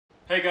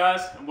Hey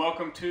guys, and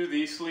welcome to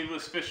the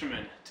Sleeveless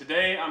Fisherman.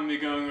 Today I'm going to be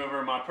going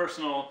over my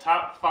personal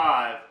top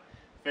 5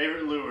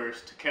 favorite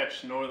lures to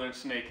catch northern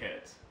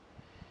snakeheads.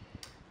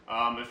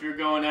 If you're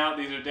going out,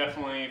 these are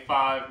definitely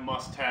 5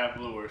 must-have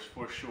lures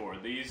for sure.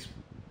 These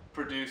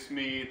produce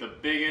me the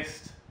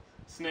biggest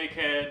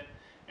snakehead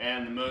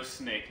and the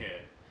most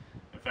snakehead.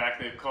 In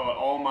fact, they've caught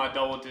all my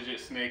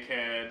double-digit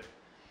snakehead.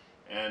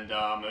 And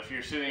if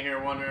you're sitting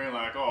here wondering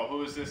like, oh,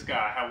 who is this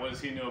guy? What does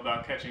he know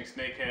about catching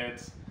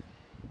snakeheads?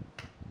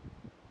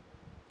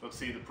 Let's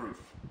see the proof.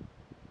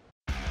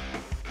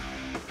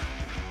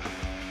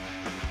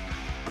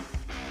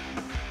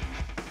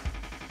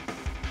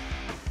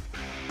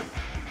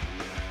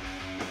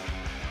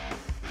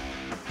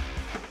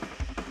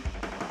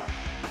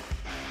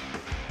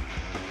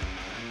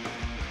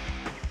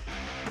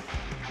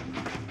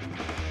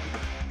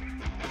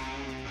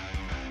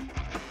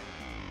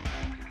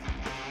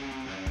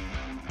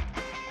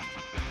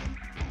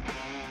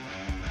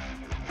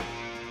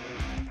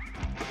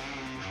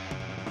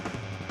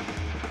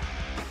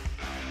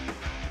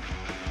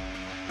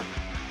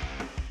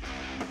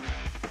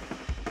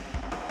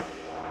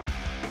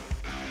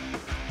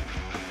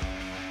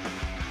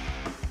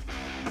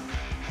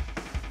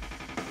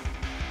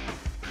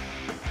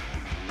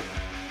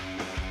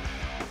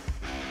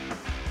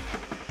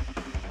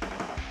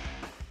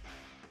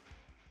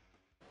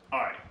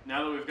 Alright,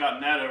 now that we've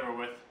gotten that over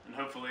with, and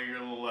hopefully you're a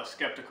little less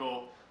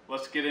skeptical,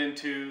 let's get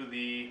into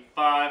the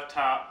 5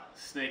 top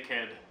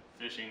snakehead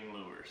fishing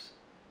lures.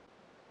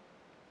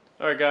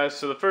 Alright guys,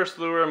 so the first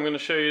lure I'm going to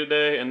show you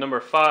today, and number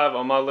 5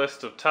 on my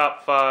list of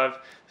top 5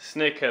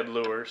 snakehead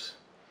lures,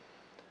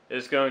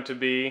 is going to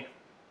be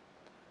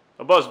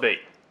a buzzbait.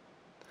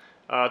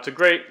 It's a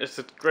great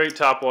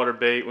topwater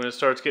bait. When it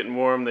starts getting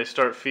warm, they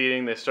start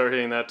feeding, they start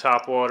hitting that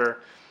top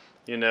water.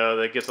 You know,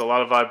 that gets a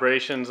lot of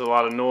vibrations, a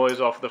lot of noise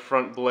off the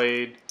front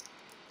blade.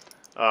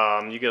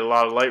 You get a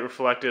lot of light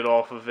reflected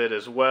off of it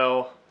as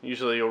well.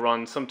 Usually you'll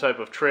run some type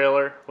of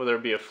trailer, whether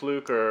it be a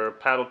fluke or a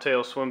paddle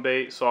tail swim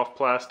bait, soft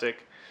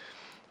plastic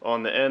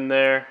on the end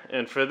there.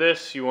 And for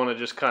this, you want to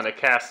just kind of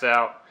cast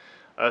out.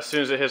 As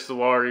soon as it hits the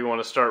water, you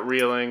want to start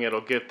reeling.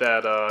 It'll get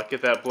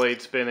that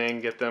blade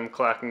spinning, get them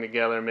clacking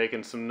together,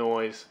 making some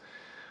noise.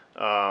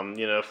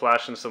 You know,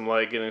 flashing some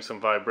light, getting some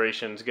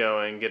vibrations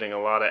going, getting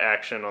a lot of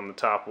action on the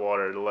top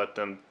water to let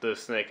the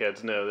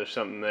snakeheads know there's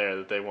something there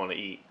that they want to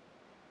eat.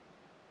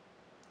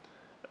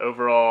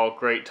 Overall,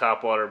 great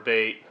topwater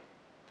bait.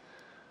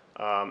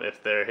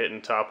 If they're hitting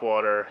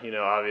topwater, you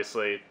know,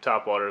 obviously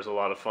topwater is a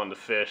lot of fun to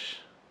fish.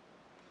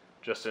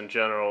 Just in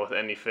general with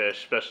any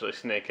fish, especially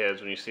snakeheads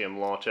when you see them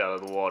launch out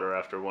of the water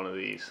after one of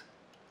these.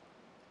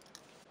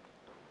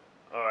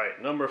 Alright,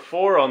 number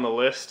 4 on the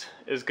list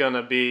is going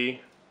to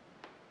be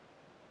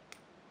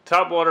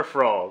topwater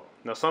frog.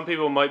 Now some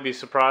people might be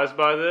surprised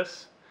by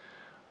this.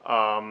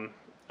 I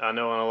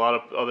know on a lot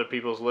of other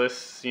people's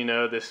lists, you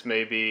know, this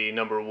may be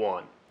number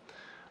 1.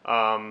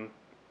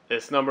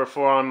 It's number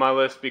 4 on my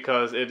list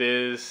because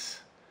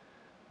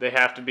they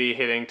have to be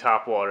hitting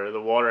topwater.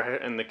 The water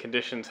and the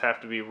conditions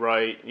have to be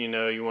right. You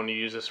know, you want to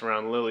use this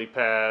around lily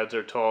pads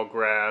or tall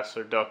grass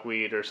or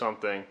duckweed or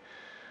something.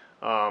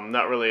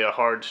 Not really a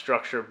hard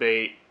structure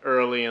bait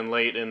early and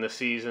late in the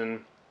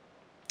season.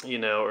 You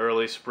know,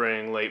 early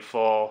spring, late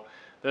fall,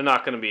 they're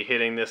not going to be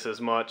hitting this as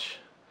much.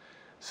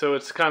 So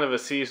it's kind of a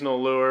seasonal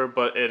lure,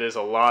 but it is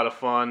a lot of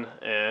fun,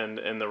 and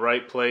in the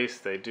right place,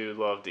 they do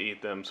love to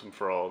eat them some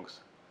frogs.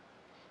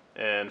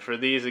 And for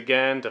these,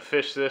 again, to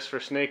fish this for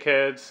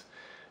snakeheads,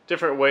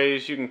 different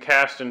ways. You can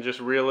cast and just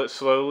reel it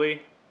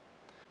slowly,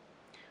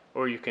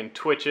 or you can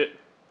twitch it,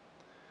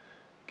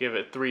 give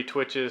it 3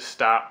 twitches,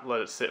 stop,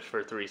 let it sit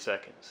for 3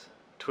 seconds.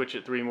 Twitch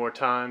it 3 more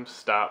times,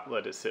 stop,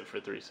 let it sit for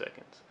 3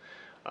 seconds.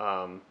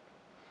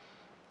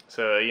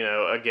 So, you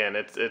know, again,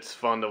 it's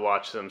fun to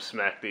watch them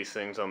smack these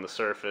things on the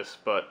surface,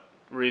 but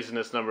reason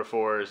it's number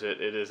 4 is it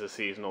is a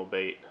seasonal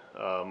bait,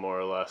 more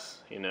or less.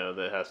 You know,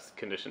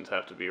 conditions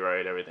have to be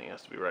right, everything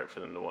has to be right for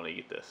them to want to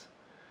eat this.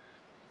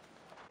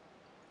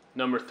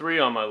 Number 3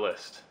 on my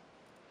list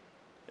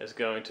is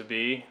going to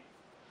be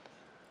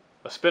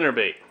a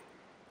spinnerbait.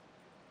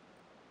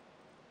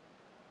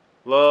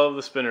 Love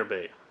the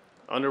spinnerbait.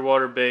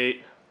 Underwater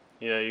bait.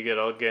 You know, you get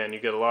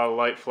a lot of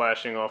light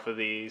flashing off of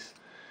these,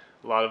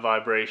 a lot of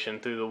vibration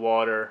through the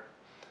water.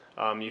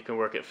 You can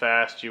work it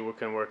fast, you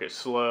can work it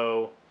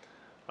slow.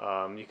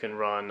 You can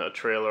run a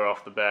trailer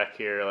off the back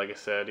here, like I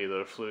said, either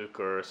a fluke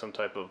or some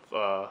type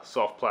of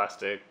soft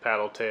plastic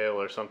paddle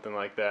tail or something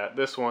like that.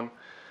 This one,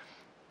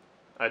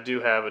 I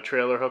do have a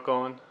trailer hook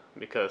on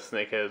because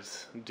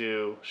snakeheads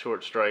do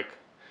short strike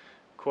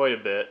quite a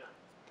bit.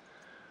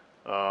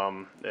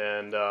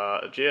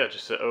 Yeah,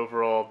 just an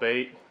overall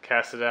bait.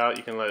 Cast it out,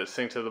 you can let it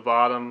sink to the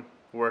bottom,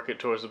 work it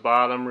towards the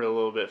bottom, reel a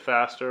little bit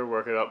faster,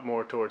 work it up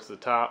more towards the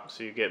top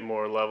so you get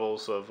more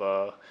levels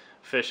of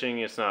fishing.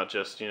 It's not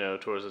just, you know,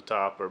 towards the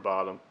top or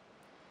bottom.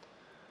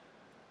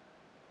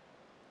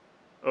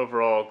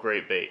 Overall,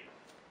 great bait.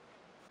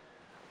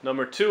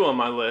 Number 2 on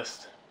my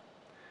list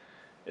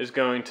is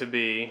going to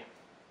be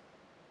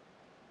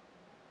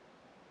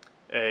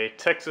a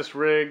Texas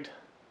rigged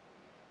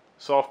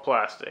soft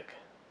plastic,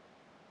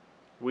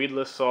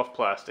 weedless soft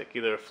plastic,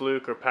 either a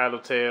fluke or paddle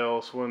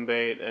tail, swim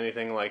bait,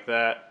 anything like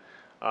that.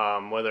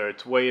 Whether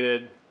it's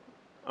weighted,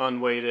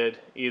 unweighted,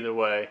 either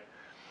way,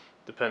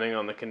 depending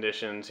on the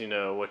conditions, you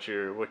know, what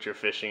you're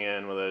fishing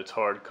in, whether it's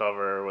hard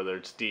cover, whether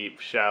it's deep,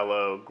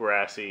 shallow,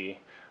 grassy,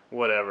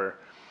 whatever.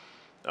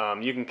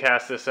 You can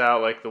cast this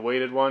out like the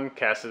weighted one,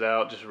 cast it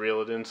out, just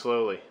reel it in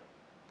slowly.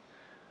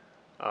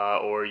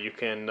 Or you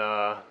can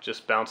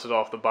just bounce it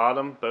off the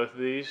bottom, both of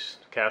these,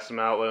 cast them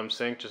out, let them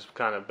sink, just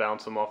kind of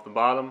bounce them off the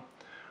bottom.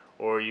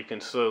 Or you can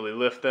slowly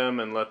lift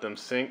them and let them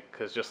sink,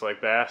 because just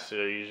like bass,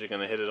 they're usually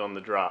going to hit it on the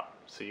drop.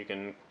 So you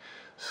can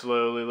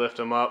slowly lift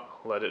them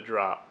up, let it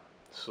drop.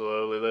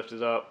 Slowly lift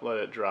it up, let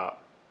it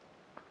drop.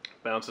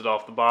 Bounce it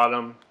off the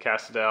bottom,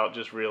 cast it out,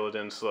 just reel it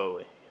in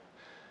slowly.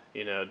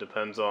 You know,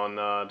 depends on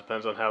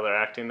how they're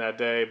acting that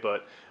day,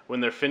 but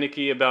when they're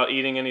finicky about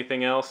eating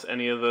anything else,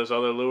 any of those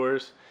other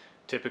lures,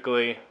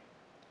 typically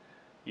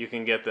you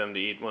can get them to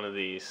eat one of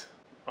these.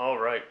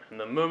 Alright, and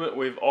the moment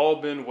we've all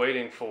been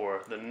waiting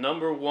for, the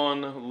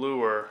 #1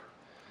 lure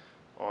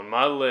on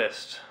my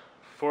list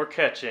for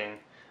catching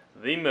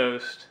the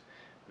most,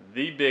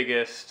 the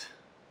biggest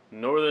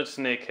northern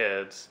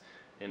snakeheads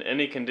in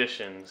any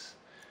conditions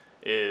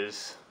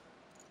is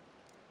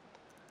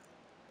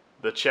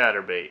the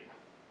chatterbait.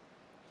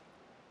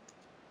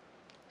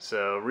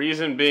 So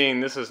reason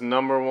being, this is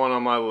 #1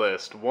 on my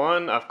list.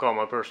 One, I've caught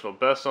my personal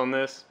best on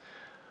this.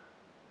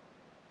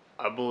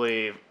 I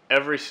believe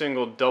every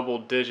single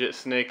double-digit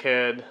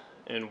snakehead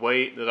in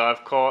weight that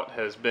I've caught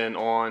has been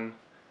on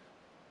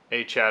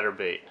a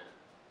chatterbait.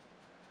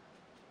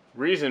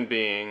 Reason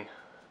being,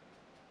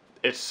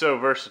 it's so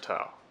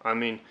versatile. I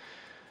mean,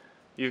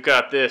 you've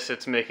got this,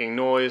 it's making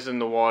noise in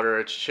the water,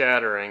 it's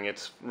chattering,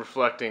 it's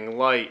reflecting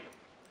light,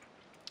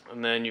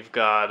 and then you've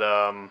got,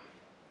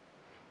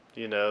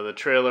 you know, the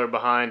trailer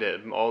behind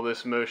it, all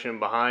this motion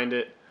behind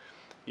it.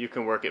 You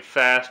can work it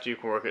fast, you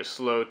can work it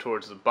slow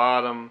towards the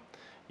bottom.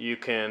 You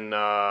can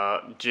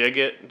jig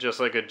it just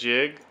like a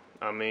jig.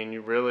 I mean, you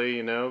really,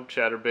 you know,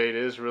 chatterbait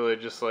is really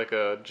just like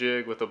a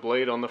jig with a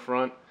blade on the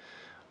front.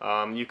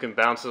 You can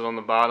bounce it on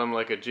the bottom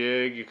like a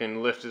jig. You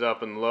can lift it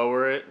up and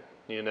lower it,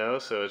 you know,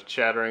 so it's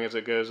chattering as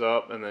it goes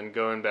up and then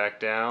going back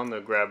down.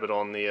 They'll grab it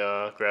on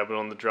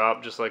the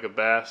drop just like a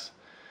bass.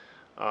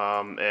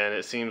 And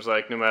it seems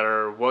like no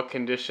matter what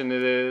condition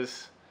it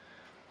is,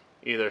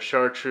 either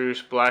chartreuse,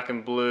 black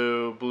and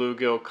blue,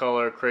 bluegill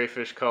color,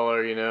 crayfish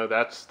color, you know,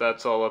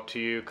 that's all up to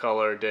you,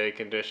 color, day,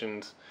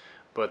 conditions.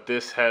 But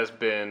this has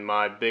been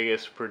my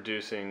biggest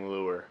producing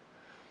lure,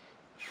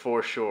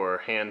 for sure,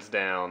 hands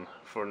down,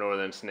 for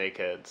northern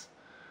snakeheads.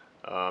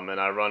 And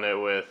I run it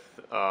with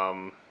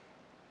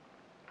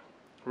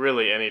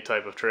really any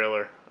type of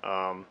trailer.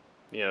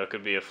 You know, it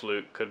could be a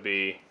fluke,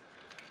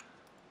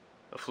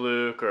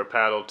 or a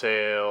paddle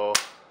tail,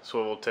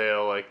 swivel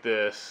tail like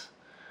this.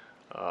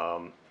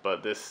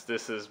 But this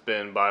has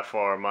been by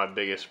far my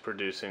biggest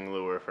producing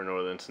lure for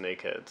northern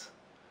snakeheads.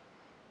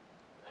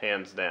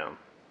 Hands down.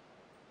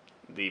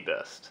 The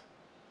best.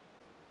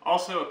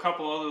 Also, a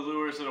couple other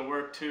lures that'll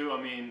work too.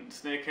 I mean,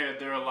 snakehead,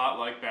 they're a lot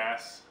like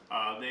bass.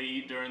 They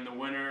eat during the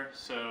winter,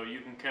 so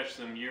you can catch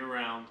them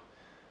year-round.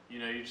 You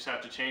know, you just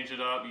have to change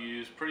it up. You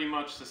use pretty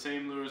much the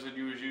same lures that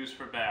you would use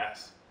for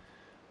bass.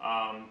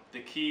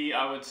 The key,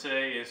 I would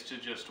say, is to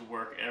just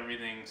work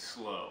everything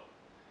slow.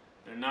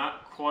 They're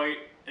not quite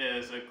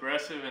as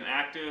aggressive and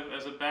active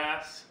as a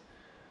bass,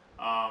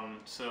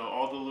 so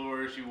all the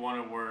lures you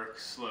want to work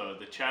slow.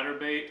 The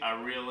chatterbait,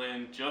 I reel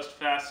in just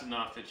fast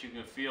enough that you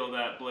can feel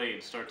that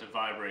blade start to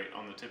vibrate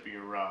on the tip of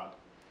your rod.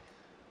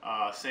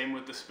 Same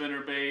with the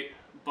spinnerbait.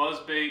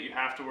 Buzzbait, you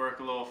have to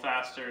work a little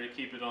faster to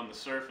keep it on the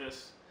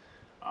surface.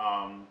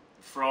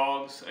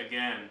 Frogs,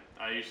 again,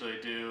 I usually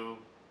do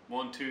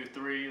 1, 2,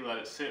 3, let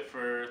it sit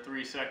for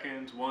 3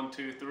 seconds, 1,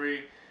 2,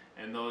 3,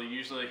 and they'll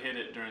usually hit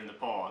it during the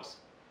pause.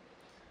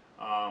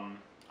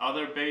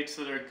 Other baits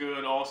that are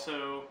good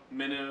also,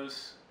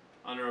 minnows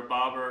under a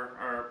bobber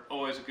are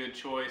always a good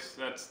choice.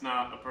 That's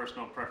not a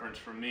personal preference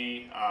for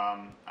me.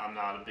 I'm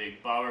not a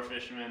big bobber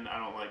fisherman. I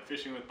don't like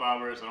fishing with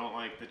bobbers. I don't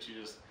like that you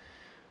just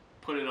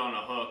put it on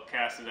a hook,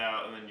 cast it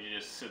out, and then you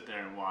just sit there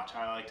and watch.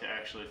 I like to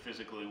actually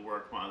physically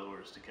work my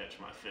lures to catch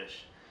my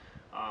fish.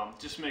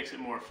 Just makes it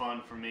more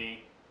fun for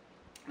me.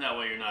 That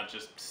way you're not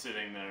just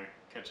sitting there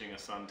catching a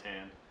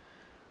suntan.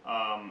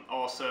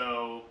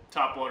 Also,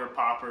 topwater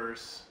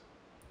poppers,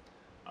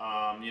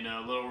 you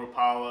know, little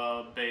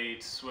Rapala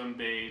baits, swim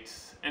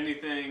baits,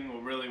 anything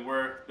will really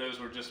work. Those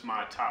were just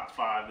my top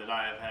 5 that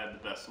I have had the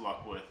best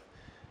luck with,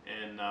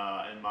 in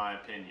my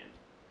opinion.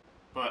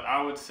 But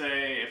I would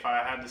say, if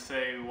I had to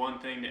say one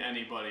thing to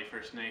anybody for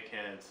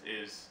snakeheads,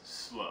 is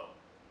slow.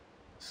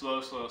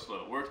 Slow, slow,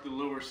 slow. Work the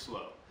lure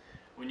slow.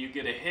 When you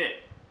get a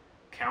hit,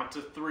 count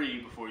to 3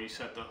 before you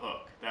set the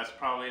hook. That's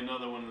probably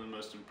another one of the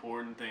most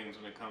important things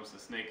when it comes to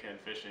snakehead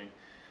fishing.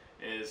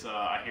 Is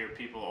I hear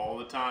people all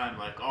the time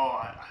like, oh,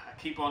 I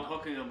keep on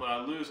hooking them, but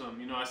I lose them.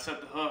 You know, I set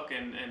the hook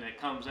and it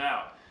comes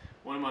out.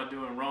 What am I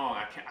doing wrong?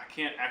 I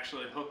can't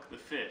actually hook the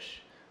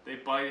fish. they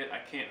bite it, I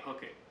can't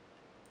hook it.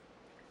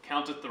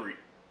 Count to 3.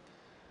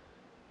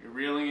 You're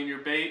reeling in your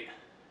bait,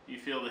 you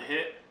feel the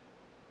hit,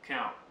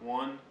 count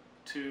 1,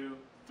 2,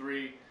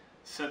 3,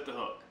 set the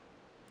hook.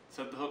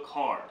 Set the hook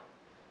hard.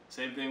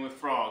 Same thing with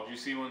frogs. You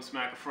see one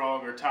smack a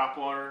frog or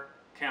topwater,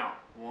 count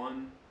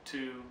 1,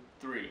 2,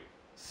 3,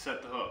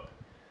 set the hook.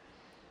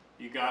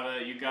 You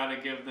gotta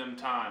give them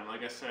time.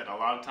 Like I said, a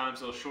lot of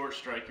times they'll short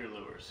strike your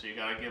lures, so you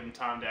gotta give them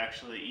time to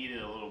actually eat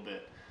it a little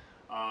bit.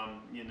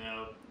 You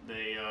know,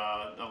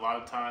 a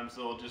lot of times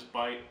they'll just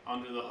bite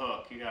under the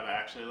hook. You gotta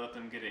actually let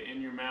them get it in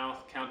your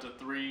mouth, count to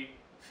 3,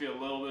 feel a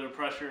little bit of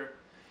pressure,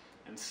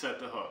 and set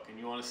the hook. And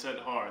you want to set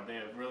it hard. They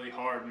have really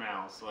hard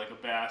mouths, like a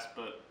bass,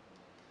 but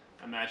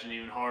imagine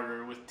even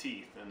harder with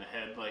teeth and a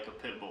head like a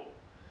pit bull.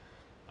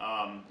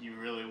 You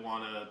really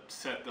want to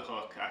set the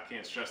hook. I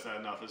can't stress that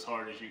enough, as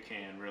hard as you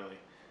can, really.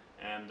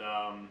 And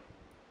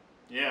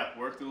yeah,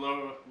 work the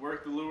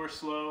lure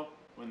slow.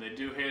 When they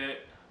do hit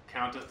it,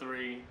 count to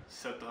 3,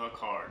 set the hook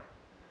hard.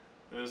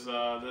 Those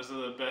are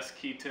the best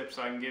key tips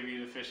I can give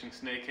you to fishing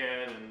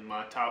snakehead and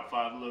my top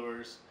 5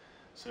 lures.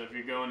 So if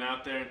you're going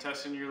out there and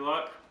testing your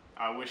luck,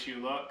 I wish you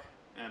luck,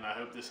 and I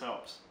hope this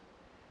helps.